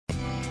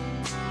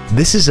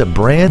This is a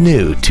brand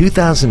new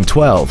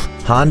 2012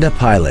 Honda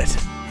Pilot.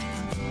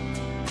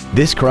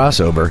 This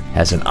crossover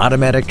has an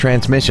automatic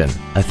transmission,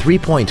 a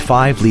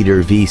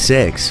 3.5-liter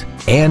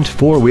V6, and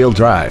four-wheel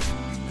drive.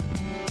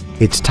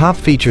 Its top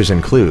features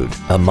include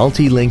a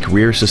multi-link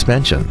rear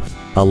suspension,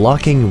 a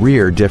locking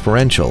rear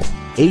differential,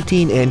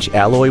 18-inch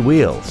alloy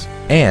wheels,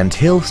 and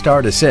hill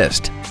start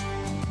assist.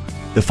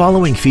 The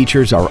following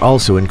features are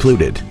also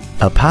included: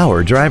 a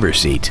power driver's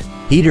seat,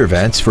 heater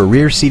vents for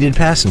rear-seated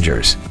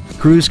passengers,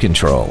 cruise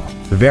control,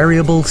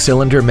 variable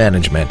cylinder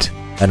management,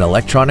 an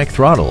electronic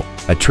throttle,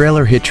 a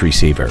trailer hitch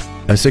receiver,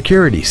 a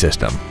security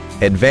system,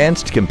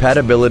 advanced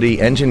compatibility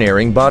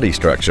engineering body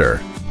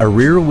structure, a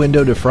rear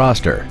window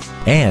defroster,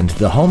 and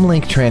the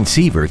HomeLink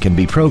transceiver can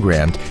be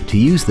programmed to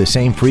use the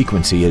same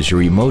frequency as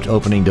your remote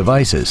opening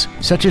devices,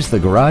 such as the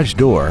garage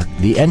door,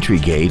 the entry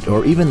gate,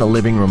 or even the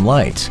living room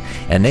lights,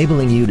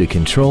 enabling you to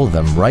control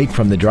them right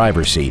from the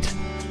driver's seat.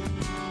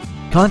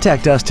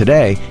 Contact us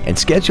today and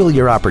schedule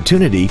your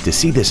opportunity to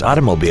see this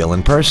automobile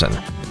in person.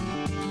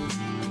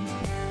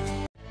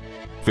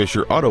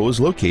 Fisher Auto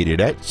is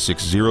located at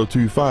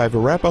 6025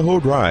 Arapahoe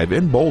Drive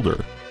in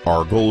Boulder.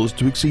 Our goal is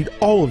to exceed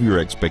all of your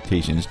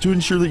expectations to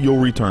ensure that you'll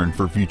return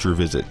for future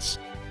visits.